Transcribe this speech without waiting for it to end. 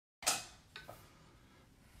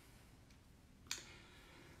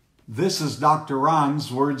This is Dr.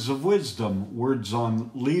 Ron's Words of Wisdom, words on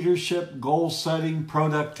leadership, goal setting,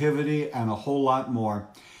 productivity, and a whole lot more.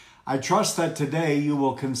 I trust that today you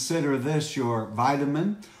will consider this your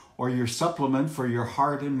vitamin or your supplement for your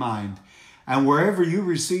heart and mind. And wherever you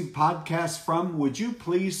receive podcasts from, would you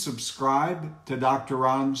please subscribe to Dr.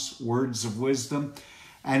 Ron's Words of Wisdom?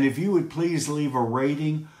 And if you would please leave a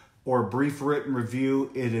rating or brief written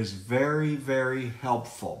review, it is very, very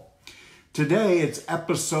helpful. Today, it's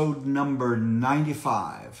episode number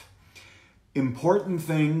 95, Important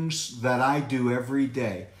Things That I Do Every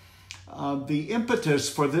Day. The impetus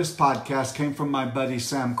for this podcast came from my buddy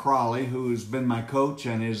Sam Crawley, who has been my coach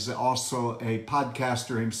and is also a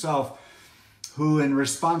podcaster himself, who in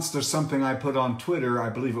response to something I put on Twitter, I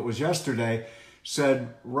believe it was yesterday,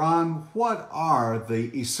 said, "Ron, what are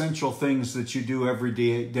the essential things that you do every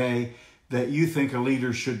day that you think a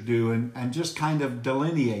leader should do, and just kind of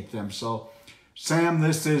delineate them?" So, Sam,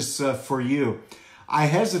 this is for you. I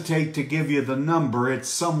hesitate to give you the number. It's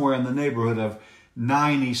somewhere in the neighborhood of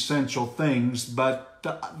 9 essential things, but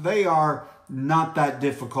they are not that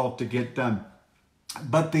difficult to get done.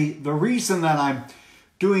 But the reason that I'm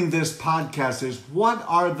doing this podcast is, what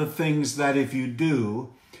are the things that if you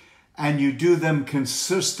do, and you do them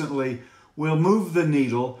consistently, will move the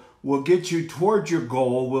needle, will get you toward your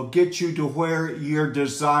goal, will get you to where you're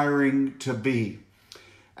desiring to be.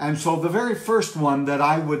 And so the very first one that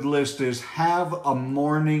I would list is have a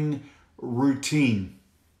morning routine.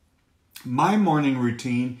 My morning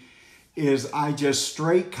routine is, I just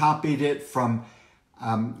straight copied it from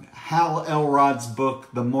Hal Elrod's book,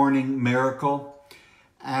 The Morning Miracle.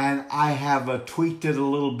 And I have tweaked it a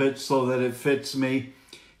little bit so that it fits me.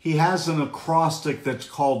 He has an acrostic that's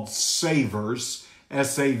called SAVERS,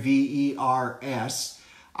 S-A-V-E-R-S.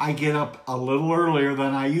 I get up a little earlier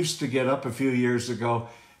than I used to get up a few years ago,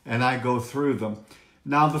 and I go through them.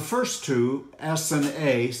 Now, the first two, S and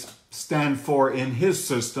A, stand for, in his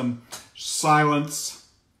system, silence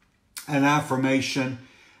and affirmation.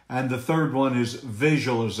 And the third one is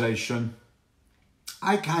visualization.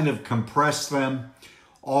 I kind of compress them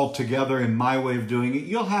all together in my way of doing it.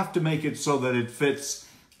 You'll have to make it so that it fits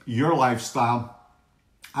your lifestyle.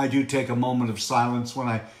 I do take a moment of silence. When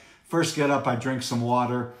I first get up, I drink some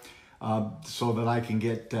water so that I can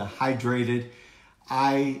get hydrated.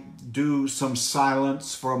 I do some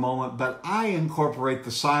silence for a moment, but I incorporate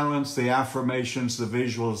the silence, the affirmations, the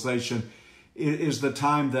visualization. It is the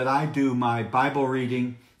time that I do my Bible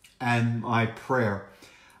reading and my prayer.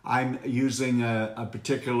 I'm using a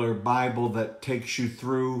particular Bible that takes you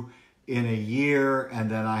through in a year, and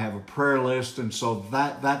then I have a prayer list, and so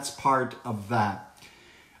that's part of that.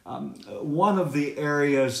 One of the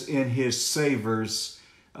areas in his savers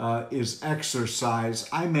is exercise.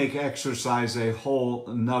 I make exercise a whole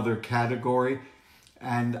another category,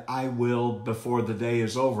 and I will, before the day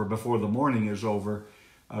is over, before the morning is over,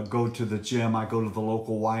 go to the gym. I go to the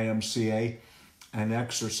local YMCA and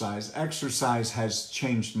exercise. Exercise has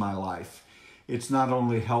changed my life. It's not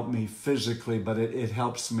only helped me physically, but it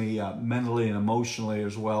helps me mentally and emotionally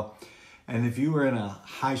as well. And if you are in a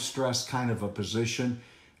high stress kind of a position,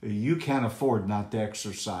 you can't afford not to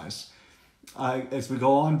exercise. As we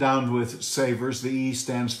go on down with savers, the E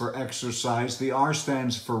stands for exercise, the R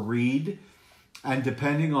stands for read, and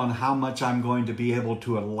depending on how much I'm going to be able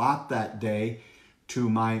to allot that day to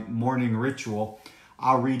my morning ritual,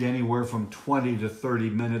 I'll read anywhere from 20 to 30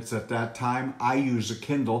 minutes at that time. I use a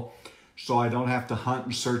Kindle, so I don't have to hunt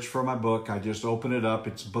and search for my book. I just open it up.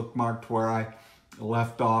 It's bookmarked where I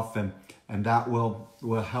left off, and that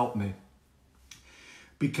will help me.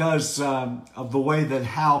 Because of the way that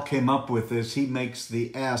Hal came up with this, he makes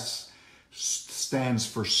the S stands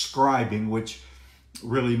for scribing, which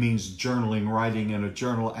really means journaling, writing in a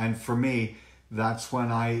journal. And for me, that's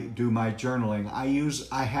when I do my journaling.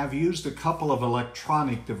 I have used a couple of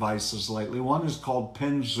electronic devices lately. One is called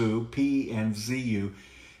Penzu, P-E-N-Z-U.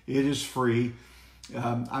 It is free.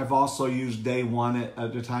 I've also used Day One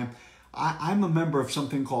at a time. I'm a member of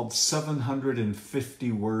something called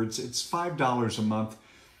 750 Words. It's $5 a month.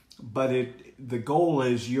 But the goal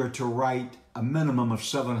is you're to write a minimum of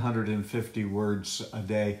 750 words a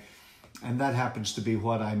day. And that happens to be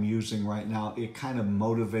what I'm using right now. It kind of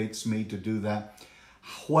motivates me to do that.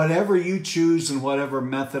 Whatever you choose and whatever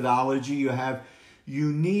methodology you have,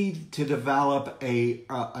 you need to develop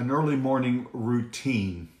an early morning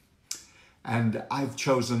routine. And I've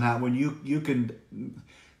chosen that one. You can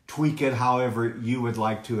tweak it however you would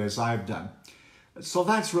like to, as I've done. So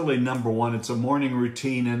that's really number one. It's a morning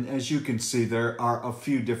routine. And as you can see, there are a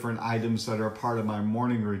few different items that are part of my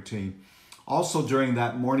morning routine. Also during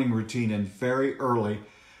that morning routine and very early,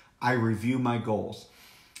 I review my goals.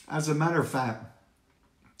 As a matter of fact,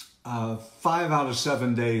 5 out of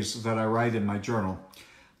 7 days that I write in my journal,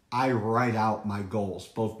 I write out my goals,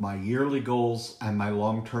 both my yearly goals and my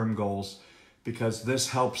long-term goals, because this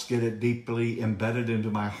helps get it deeply embedded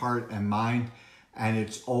into my heart and mind, and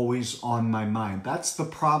it's always on my mind. That's the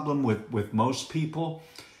problem with most people.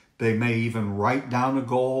 They may even write down a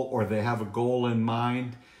goal, or they have a goal in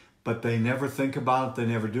mind, but they never think about it. They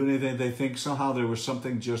never do anything. They think somehow there was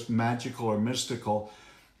something just magical or mystical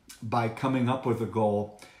by coming up with a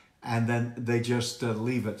goal, and then they just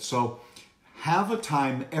leave it. So have a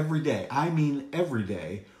time every day, I mean every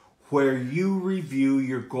day, where you review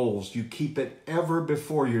your goals. You keep it ever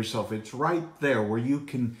before yourself. It's right there where you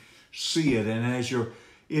can see it. And as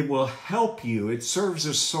it will help you. It serves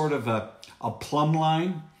as sort of a plumb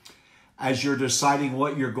line as you're deciding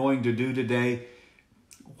what you're going to do today.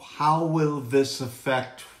 How will this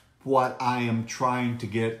affect what I am trying to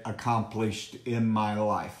get accomplished in my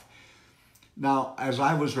life? Now, as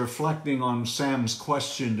I was reflecting on Sam's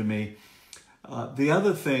question to me, the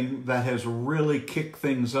other thing that has really kicked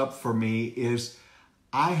things up for me is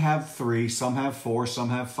I have 3, some have 4, some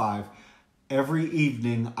have 5. Every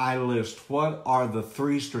evening I list what are the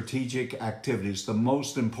 3 strategic activities, the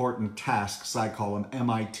most important tasks, I call them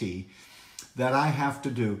MIT, that I have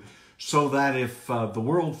to do, so that if the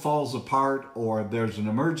world falls apart or there's an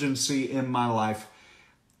emergency in my life,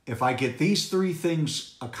 if I get these 3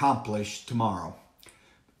 things accomplished tomorrow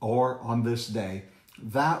or on this day,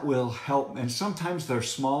 that will help. And sometimes they're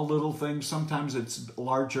small little things. Sometimes it's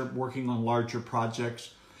larger, working on larger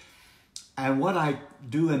projects. And what I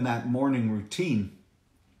do in that morning routine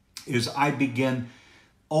is I begin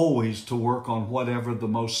always to work on whatever the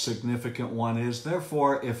most significant one is.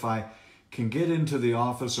 Therefore, if I can get into the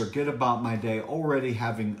office or get about my day already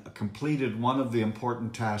having completed one of the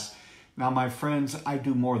important tasks. Now, my friends, I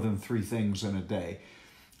do more than 3 things in a day,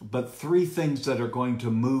 but 3 things that are going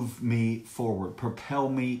to move me forward, propel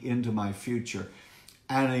me into my future.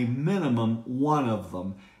 And a minimum one of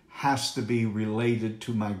them has to be related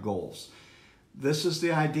to my goals. This is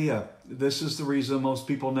the idea. This is the reason most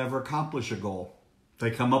people never accomplish a goal.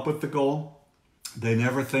 They come up with the goal. They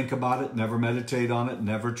never think about it, never meditate on it,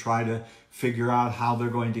 never try to figure out how they're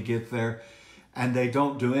going to get there. And they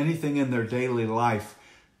don't do anything in their daily life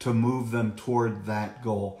to move them toward that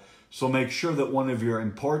goal. So make sure that one of your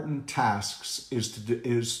important tasks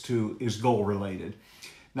is goal related.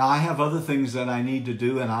 Now, I have other things that I need to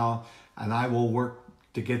do, and I will work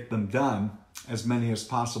to get them done, as many as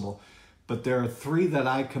possible. But there are 3 that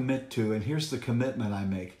I commit to, and here's the commitment I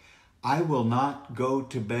make. I will not go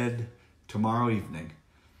to bed tomorrow evening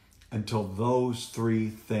until those 3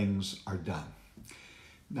 things are done.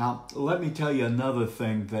 Now, let me tell you another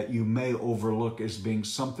thing that you may overlook as being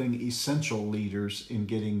something essential, leaders, in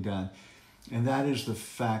getting done. And that is the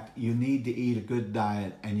fact you need to eat a good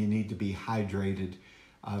diet and you need to be hydrated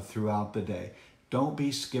throughout the day. Don't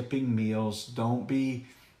be skipping meals. Don't be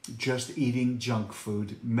just eating junk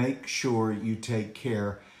food. Make sure you take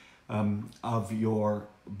care of your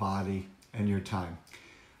body and your time.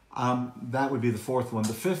 That would be the 4th one.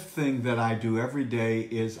 The 5th thing that I do every day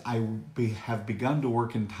is have begun to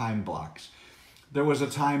work in time blocks. There was a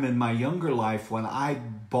time in my younger life when I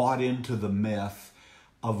bought into the myth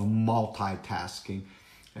of multitasking.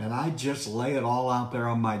 And I just lay it all out there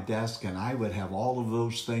on my desk, and I would have all of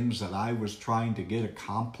those things that I was trying to get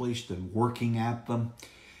accomplished and working at them.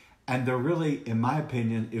 And there really, in my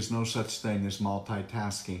opinion, is no such thing as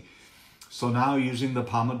multitasking. So now, using the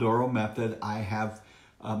Pomodoro method, I have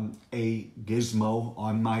a gizmo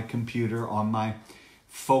on my computer, on my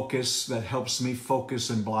focus, that helps me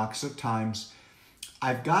focus in blocks of times.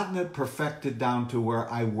 I've gotten it perfected down to where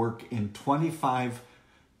I work in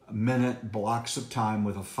 25-minute blocks of time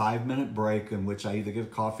with a 5-minute break in which I either get a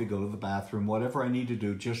coffee, go to the bathroom, whatever I need to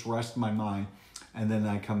do, just rest my mind, and then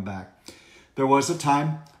I come back. There was a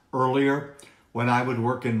time earlier when I would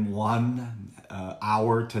work in 1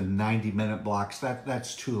 hour to 90-minute blocks.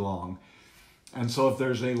 That's too long. And so if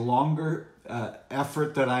there's a longer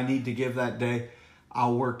effort that I need to give that day,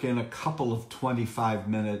 I'll work in a couple of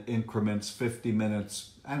 25-minute increments, 50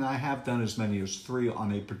 minutes, and I have done as many as 3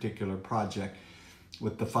 on a particular project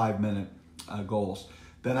with the 5-minute goals.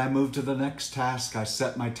 Then I move to the next task. I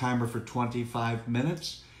set my timer for 25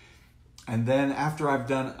 minutes. And then after I've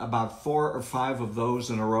done about 4 or 5 of those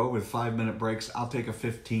in a row with 5-minute breaks, I'll take a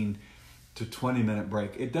 15 to 20-minute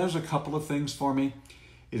break. It does a couple of things for me.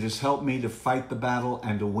 It has helped me to fight the battle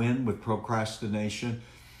and to win with procrastination.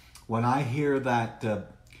 When I hear that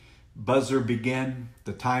buzzer begin,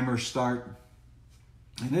 the timer start,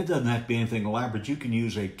 and it doesn't have to be anything elaborate. You can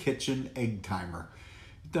use a kitchen egg timer.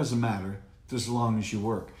 It doesn't matter. as long as you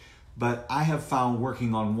work. But I have found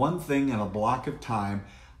working on one thing in a block of time,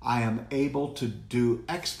 I am able to do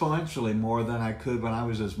exponentially more than I could when I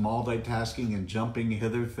was just multitasking and jumping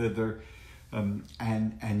hither, thither,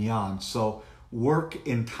 and yon. So work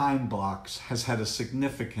in time blocks has had a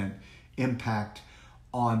significant impact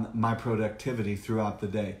on my productivity throughout the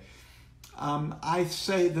day. I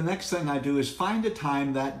say the next thing I do is find a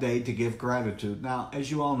time that day to give gratitude. Now, as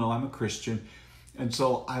you all know, I'm a Christian, and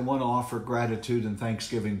so I want to offer gratitude and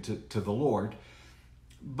thanksgiving to the Lord.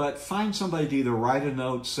 But find somebody to either write a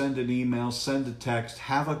note, send an email, send a text,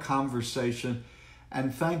 have a conversation,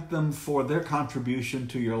 and thank them for their contribution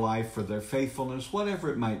to your life, for their faithfulness,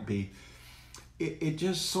 whatever it might be. It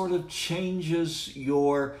just sort of changes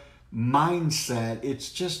your mindset.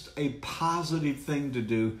 It's just a positive thing to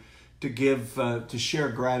do, to give, to share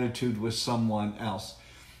gratitude with someone else.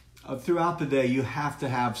 Throughout the day, you have to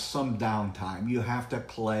have some downtime. You have to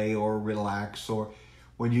play or relax, or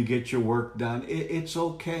when you get your work done, it's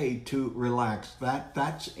okay to relax.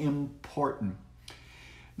 That's important.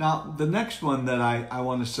 Now, the next one that I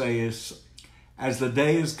want to say is, as the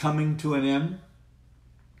day is coming to an end,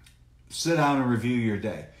 sit down and review your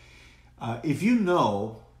day. If you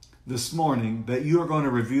know this morning that you're going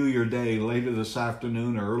to review your day later this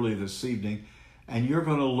afternoon or early this evening, and you're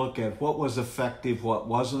going to look at what was effective, what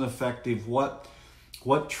wasn't effective, what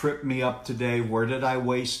tripped me up today, where did I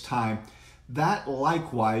waste time, that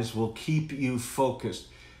likewise will keep you focused.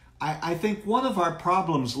 I think one of our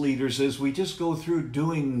problems, leaders, is we just go through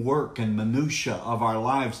doing work and minutia of our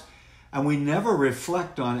lives, and we never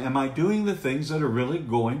reflect on, am I doing the things that are really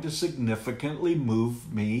going to significantly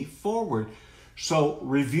move me forward? So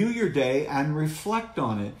review your day and reflect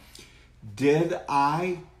on it. Did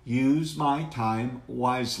I use my time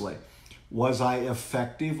wisely? Was I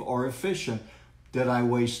effective or efficient? Did I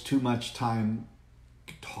waste too much time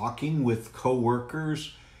talking with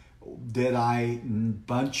coworkers? Did I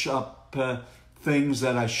bunch up things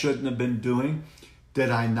that I shouldn't have been doing? Did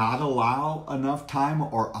I not allow enough time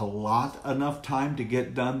or allot enough time to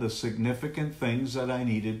get done the significant things that I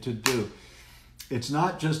needed to do? It's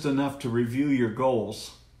not just enough to review your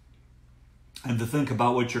goals and to think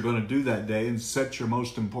about what you're going to do that day and set your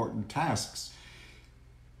most important tasks.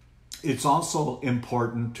 It's also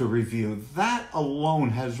important to review. That alone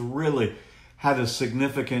has really had a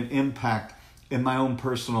significant impact in my own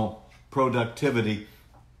personal productivity.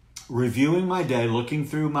 Reviewing my day, looking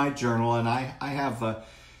through my journal, and I have,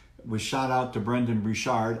 with shout out to Brendan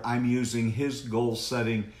Bouchard, I'm using his goal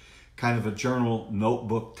setting kind of a journal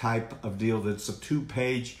notebook type of deal that's a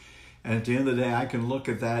 2-page. And at the end of the day, I can look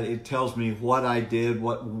at that. It tells me what I did,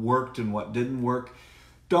 what worked and what didn't work.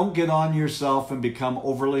 Don't get on yourself and become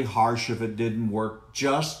overly harsh if it didn't work.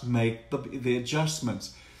 Just make the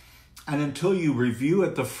adjustments. And until you review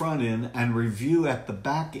at the front end and review at the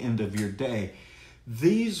back end of your day,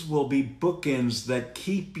 these will be bookends that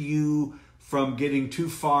keep you from getting too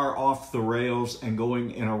far off the rails and going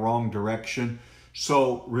in a wrong direction.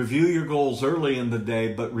 So review your goals early in the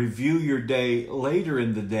day, but review your day later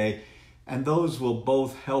in the day, and those will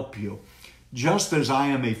both help you. Just as I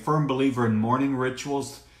am a firm believer in morning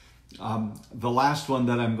rituals, the last one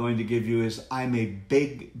that I'm going to give you is I'm a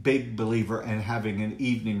big believer in having an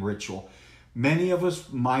evening ritual. Many of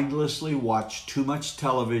us mindlessly watch too much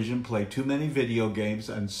television, play too many video games,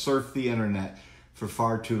 and surf the internet for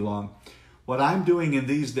far too long. What I'm doing in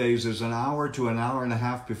these days is an hour to an hour and a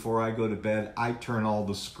half before I go to bed, I turn all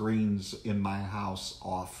the screens in my house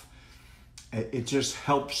off. It just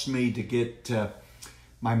helps me to get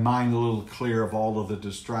my mind a little clear of all of the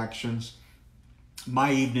distractions.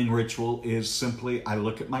 My evening ritual is simply I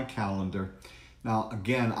look at my calendar. Now,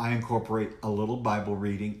 again, I incorporate a little Bible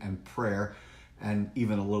reading and prayer and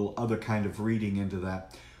even a little other kind of reading into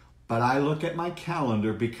that. But I look at my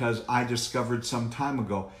calendar because I discovered some time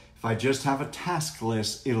ago, if I just have a task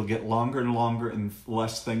list, it'll get longer and longer and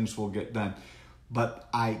less things will get done. But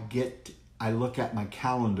I look at my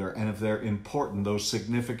calendar, and if they're important, those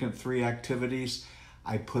significant 3 activities,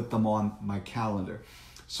 I put them on my calendar.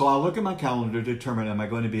 So I'll look at my calendar to determine, am I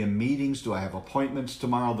going to be in meetings? Do I have appointments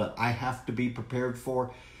tomorrow that I have to be prepared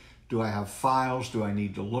for? Do I have files? Do I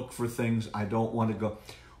need to look for things? I don't want to go.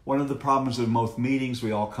 One of the problems with most meetings,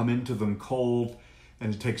 we all come into them cold,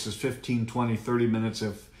 and it takes us 15, 20, 30 minutes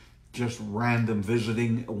of just random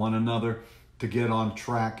visiting one another to get on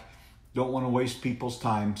track. Don't want to waste people's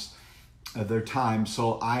their time,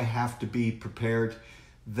 so I have to be prepared.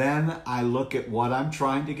 Then I look at what I'm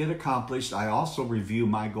trying to get accomplished. I also review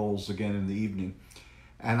my goals again in the evening.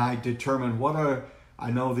 And I determine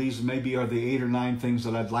I know these maybe are the 8 or 9 things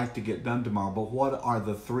that I'd like to get done tomorrow, but what are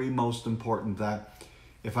the 3 most important that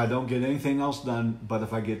if I don't get anything else done, but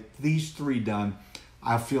if I get these 3 done,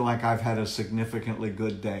 I feel like I've had a significantly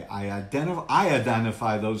good day. I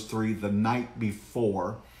identify those 3 the night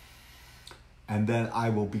before, and then I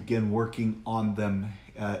will begin working on them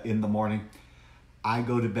in the morning. I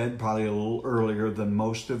go to bed probably a little earlier than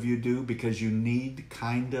most of you do because you need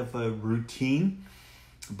kind of a routine,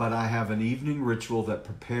 but I have an evening ritual that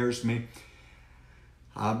prepares me.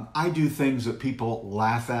 I do things that people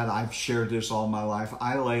laugh at. I've shared this all my life.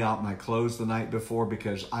 I lay out my clothes the night before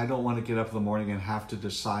because I don't want to get up in the morning and have to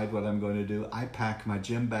decide what I'm going to do. I pack my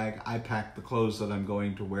gym bag. I pack the clothes that I'm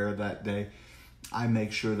going to wear that day. I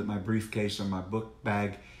make sure that my briefcase or my book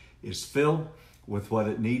bag is filled with what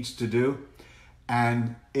it needs to do.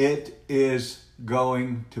 And it is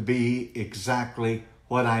going to be exactly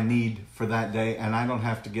what I need for that day, and I don't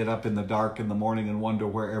have to get up in the dark in the morning and wonder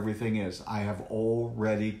where everything is. I have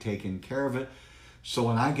already taken care of it. So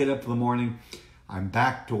when I get up in the morning, I'm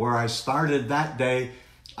back to where I started that day.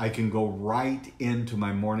 I can go right into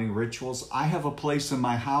my morning rituals. I have a place in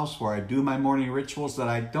my house where I do my morning rituals that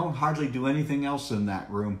I don't hardly do anything else in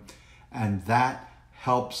that room, and that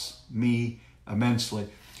helps me immensely.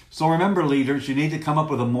 So remember, leaders, you need to come up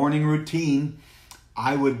with a morning routine.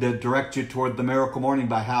 I would direct you toward The Miracle Morning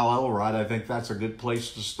by Hal Elrod. I think that's a good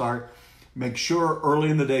place to start. Make sure early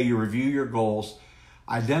in the day you review your goals.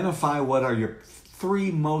 Identify what are your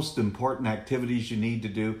 3 most important activities you need to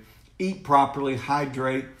do. Eat properly,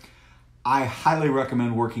 hydrate. I highly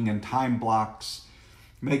recommend working in time blocks.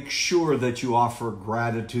 Make sure that you offer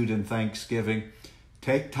gratitude and thanksgiving.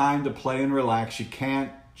 Take time to play and relax. You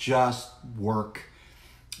can't just work.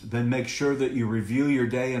 Then make sure that you review your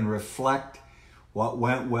day and reflect. What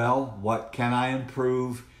went well? What can I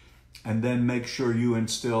improve? And then make sure you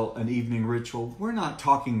instill an evening ritual. We're not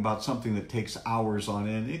talking about something that takes hours on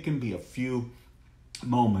end. It can be a few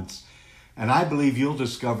moments. And I believe you'll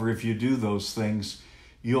discover if you do those things,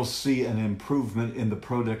 you'll see an improvement in the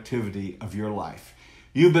productivity of your life.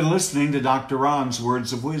 You've been listening to Dr. Ron's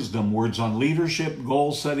Words of Wisdom, words on leadership,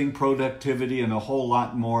 goal setting, productivity, and a whole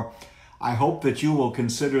lot more. I hope that you will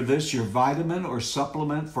consider this your vitamin or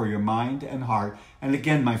supplement for your mind and heart. And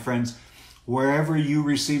again, my friends, wherever you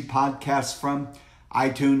receive podcasts from,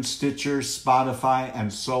 iTunes, Stitcher, Spotify,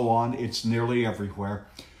 and so on, it's nearly everywhere.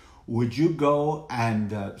 Would you go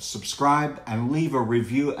and subscribe and leave a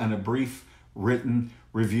review and a brief written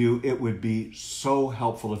review? It would be so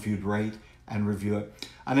helpful if you'd rate and review it.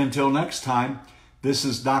 And until next time, this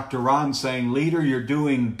is Dr. Ron saying, leader, you're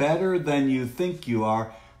doing better than you think you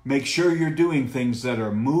are. Make sure you're doing things that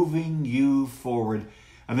are moving you forward.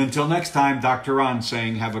 And until next time, Dr. Ron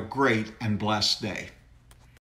saying, have a great and blessed day.